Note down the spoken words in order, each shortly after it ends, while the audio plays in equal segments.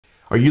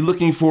Are you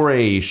looking for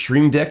a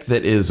stream deck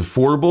that is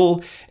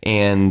affordable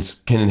and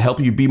can help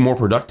you be more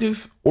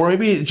productive? Or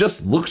maybe it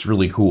just looks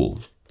really cool?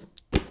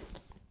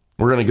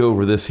 We're gonna go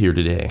over this here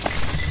today.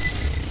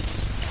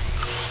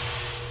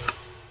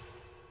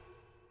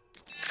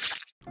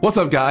 What's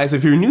up guys,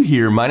 if you're new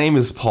here, my name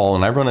is Paul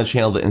and I run a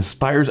channel that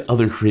inspires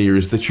other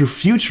creators that your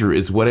future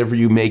is whatever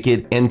you make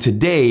it, and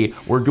today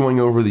we're going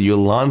over the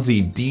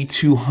Ulanzi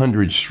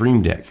D200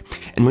 stream deck.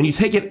 And when you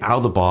take it out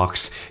of the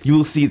box, you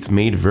will see it's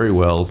made very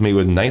well. It's made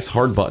with nice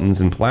hard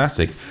buttons and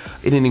plastic,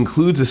 and it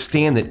includes a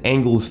stand that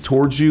angles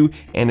towards you,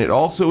 and it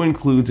also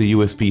includes a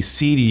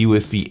USB-C to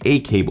USB-A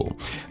cable.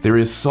 There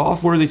is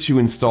software that you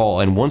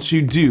install, and once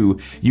you do,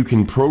 you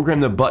can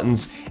program the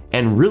buttons,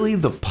 and really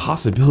the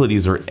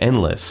possibilities are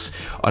endless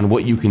on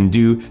what you can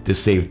do to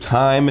save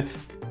time,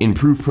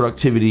 improve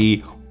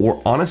productivity,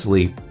 or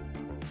honestly,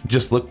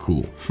 just look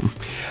cool.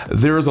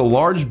 There is a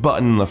large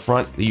button in the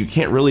front that you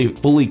can't really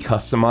fully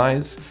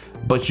customize,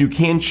 but you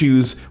can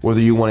choose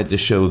whether you want it to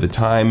show the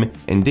time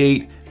and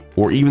date,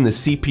 or even the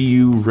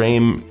CPU,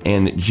 RAM,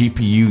 and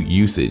GPU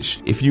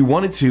usage. If you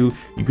wanted to,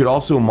 you could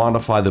also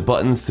modify the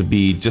buttons to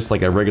be just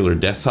like a regular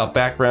desktop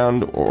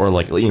background, or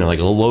like, you know, like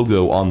a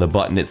logo on the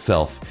button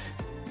itself.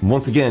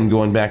 Once again,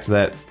 going back to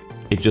that,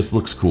 it just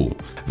looks cool.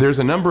 There's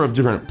a number of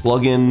different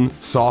plugin,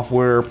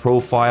 software,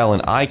 profile,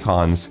 and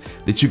icons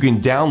that you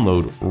can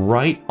download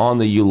right on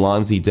the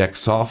Ulanzi deck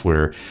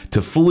software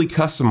to fully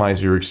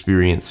customize your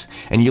experience.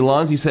 And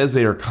Ulanzi says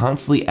they are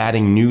constantly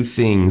adding new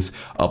things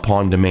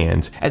upon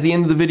demand. At the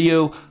end of the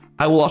video,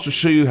 I will also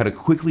show you how to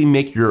quickly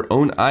make your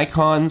own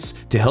icons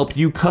to help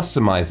you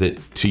customize it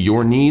to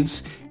your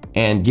needs,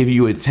 and give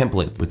you a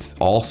template, which is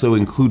also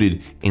included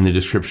in the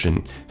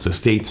description, so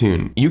stay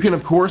tuned. You can,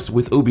 of course,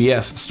 with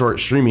OBS, start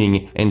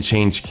streaming and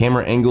change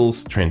camera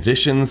angles,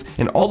 transitions,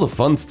 and all the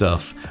fun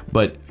stuff,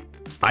 but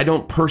I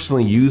don't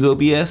personally use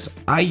OBS,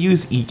 I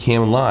use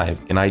Ecamm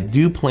Live, and I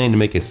do plan to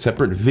make a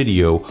separate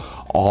video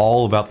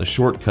all about the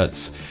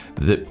shortcuts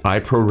that I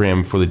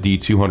program for the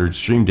D200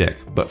 stream deck.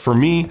 But for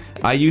me,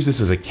 I use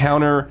this as a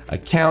counter, a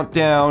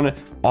countdown,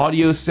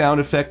 audio sound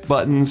effect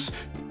buttons,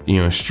 you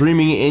know,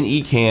 streaming in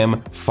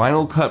Ecamm,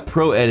 Final Cut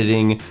Pro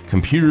editing,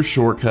 computer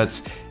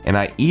shortcuts, and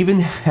I even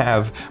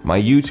have my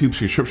YouTube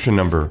subscription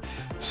number.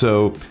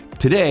 So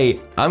today,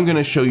 I'm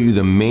gonna show you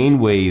the main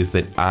ways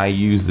that I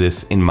use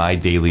this in my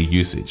daily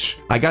usage.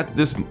 I got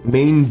this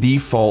main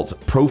default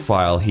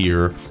profile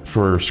here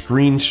for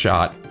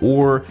screenshot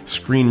or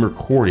screen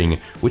recording,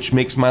 which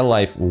makes my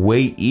life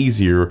way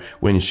easier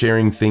when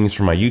sharing things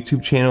from my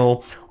YouTube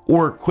channel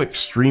or a quick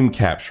stream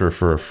capture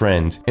for a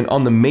friend. And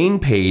on the main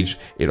page,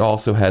 it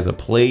also has a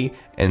play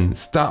and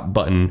stop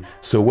button,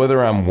 so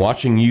whether I'm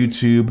watching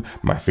YouTube,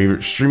 my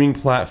favorite streaming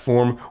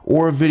platform,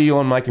 or a video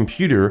on my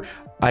computer,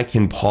 I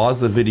can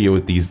pause the video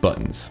with these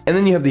buttons. And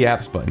then you have the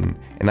apps button,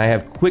 and I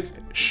have quick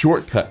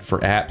shortcut for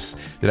apps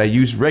that I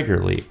use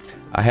regularly.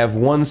 I have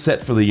one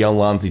set for the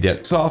Ulanzi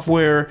deck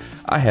software,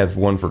 I have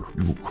one for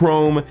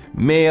Chrome,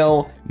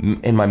 Mail,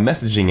 and my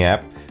messaging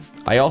app.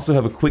 I also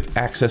have a quick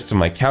access to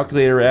my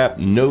calculator app,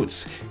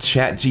 notes,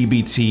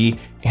 ChatGPT,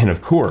 and of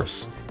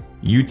course,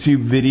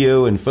 YouTube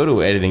video and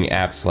photo editing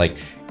apps like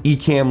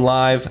Ecamm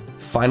Live,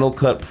 Final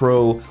Cut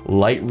Pro,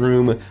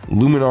 Lightroom,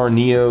 Luminar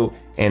Neo,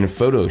 and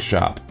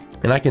Photoshop.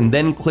 And I can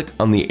then click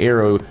on the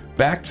arrow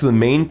back to the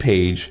main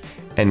page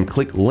and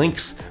click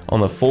links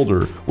on the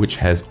folder, which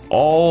has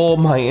all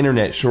my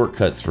internet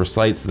shortcuts for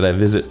sites that I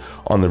visit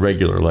on the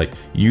regular, like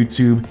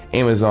YouTube,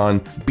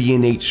 Amazon,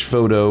 B&H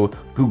Photo,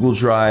 Google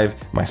Drive,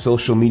 my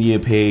social media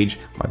page,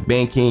 my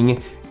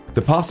banking.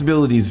 The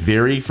possibilities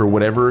vary for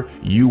whatever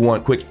you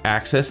want quick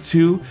access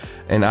to,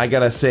 and I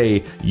gotta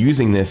say,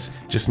 using this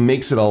just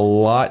makes it a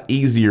lot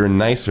easier and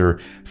nicer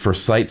for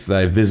sites that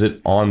I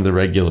visit on the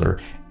regular.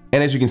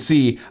 And as you can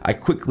see, I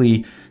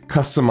quickly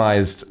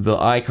customized the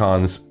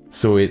icons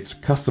so it's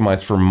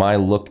customized for my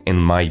look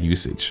and my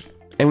usage.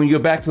 And when you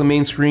go back to the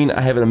main screen,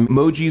 I have an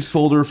emojis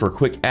folder for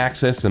quick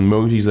access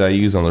emojis that I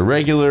use on the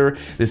regular.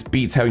 This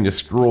beats having to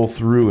scroll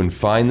through and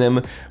find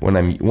them when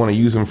I want to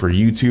use them for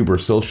YouTube or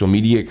social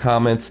media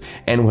comments,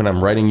 and when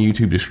I'm writing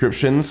YouTube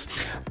descriptions.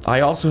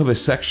 I also have a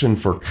section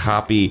for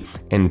copy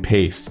and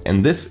paste,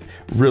 and this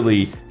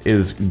really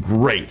is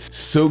great,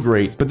 so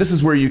great. But this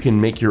is where you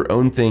can make your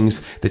own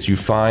things that you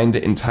find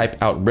and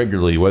type out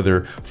regularly,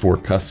 whether for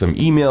custom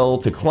email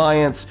to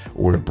clients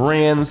or to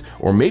brands,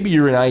 or maybe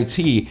you're in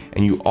IT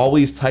and you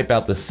always type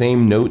out the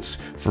same notes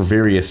for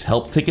various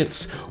help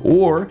tickets,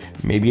 or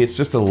maybe it's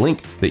just a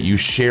link that you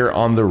share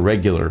on the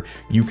regular.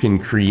 You can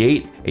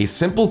create a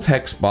simple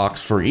text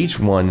box for each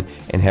one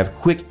and have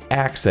quick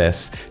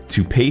access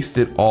to paste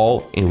it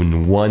all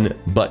in one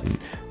button.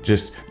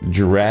 Just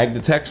drag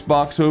the text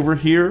box over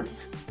here,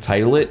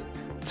 title it,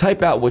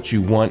 type out what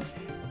you want,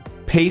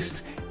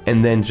 paste,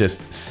 and then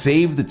just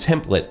save the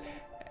template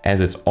as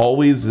it's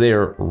always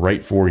there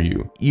right for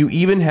you. You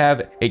even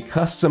have a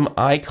custom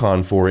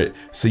icon for it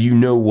so you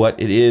know what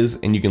it is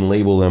and you can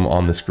label them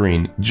on the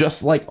screen,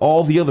 just like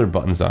all the other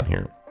buttons on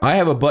here. I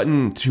have a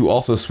button to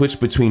also switch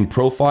between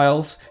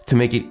profiles to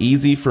make it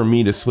easy for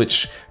me to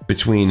switch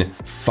between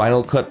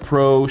Final Cut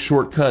Pro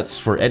shortcuts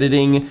for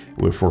editing,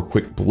 for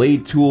quick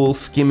blade tools,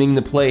 skimming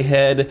the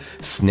playhead,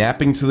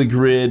 snapping to the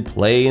grid,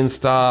 play and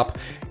stop.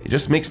 It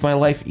just makes my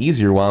life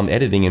easier while I'm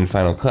editing in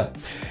Final Cut.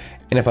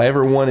 And if I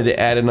ever wanted to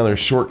add another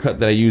shortcut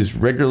that I use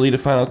regularly to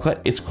Final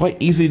Cut, it's quite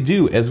easy to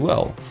do as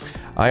well.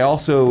 I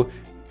also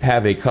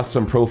have a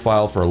custom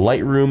profile for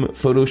Lightroom,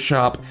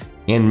 Photoshop,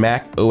 and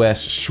Mac OS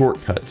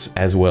shortcuts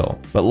as well.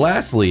 But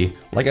lastly,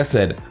 like I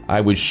said, I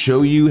would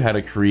show you how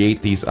to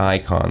create these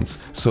icons.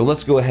 So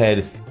let's go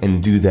ahead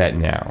and do that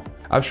now.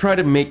 I've tried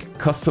to make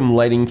custom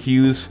lighting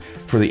cues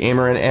for the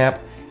Amaran app.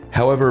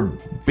 However,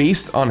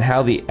 based on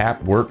how the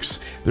app works,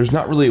 there's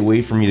not really a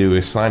way for me to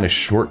assign a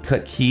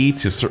shortcut key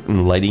to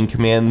certain lighting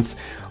commands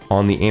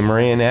on the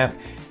Amaran app,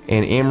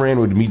 and Amaran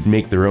would need to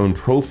make their own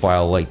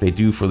profile like they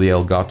do for the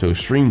Elgato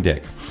Stream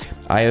Deck.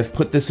 I have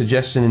put this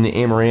suggestion in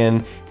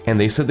Amaran, and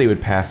they said they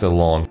would pass it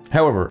along.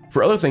 However,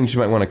 for other things you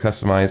might want to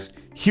customize,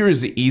 here is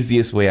the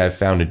easiest way I've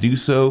found to do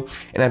so,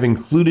 and I've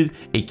included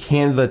a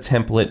Canva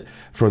template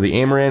for the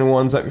Amaran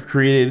ones I've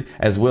created,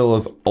 as well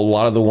as a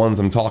lot of the ones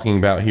I'm talking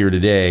about here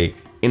today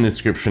in the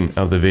description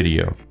of the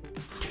video.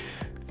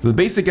 So the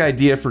basic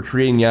idea for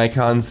creating the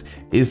icons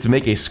is to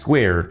make a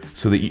square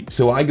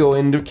so I go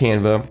into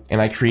Canva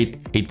and I create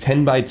a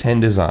 10 by 10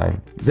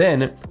 design.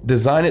 Then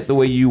design it the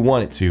way you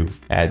want it to.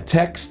 Add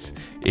text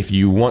if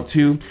you want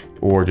to,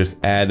 or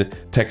just add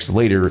text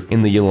later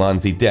in the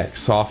Ulanzi deck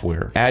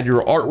software. Add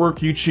your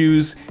artwork you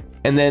choose,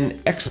 and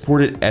then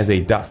export it as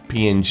a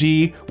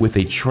 .png with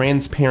a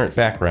transparent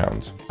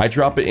background. I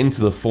drop it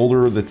into the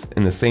folder that's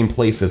in the same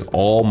place as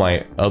all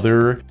my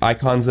other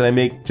icons that I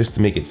make, just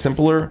to make it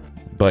simpler,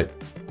 but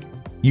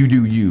you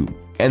do you.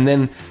 And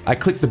then I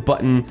click the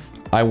button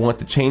I want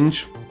to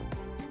change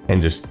and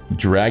just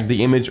drag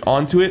the image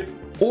onto it,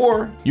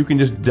 or you can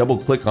just double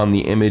click on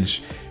the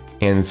image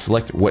and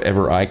select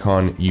whatever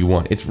icon you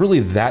want. It's really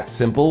that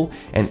simple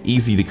and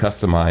easy to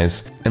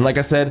customize. And like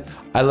I said,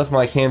 I left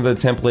my Canva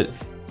template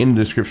in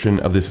the description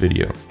of this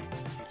video.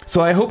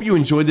 So I hope you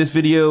enjoyed this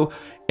video.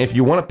 If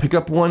you want to pick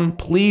up one,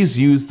 please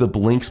use the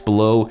links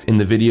below in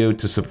the video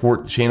to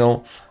support the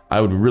channel.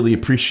 I would really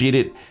appreciate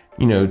it.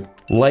 You know,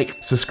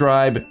 like,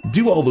 subscribe,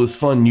 do all those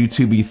fun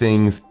YouTube-y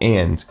things,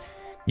 and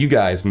you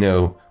guys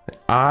know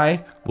that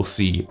I will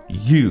see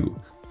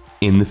you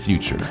in the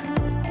future.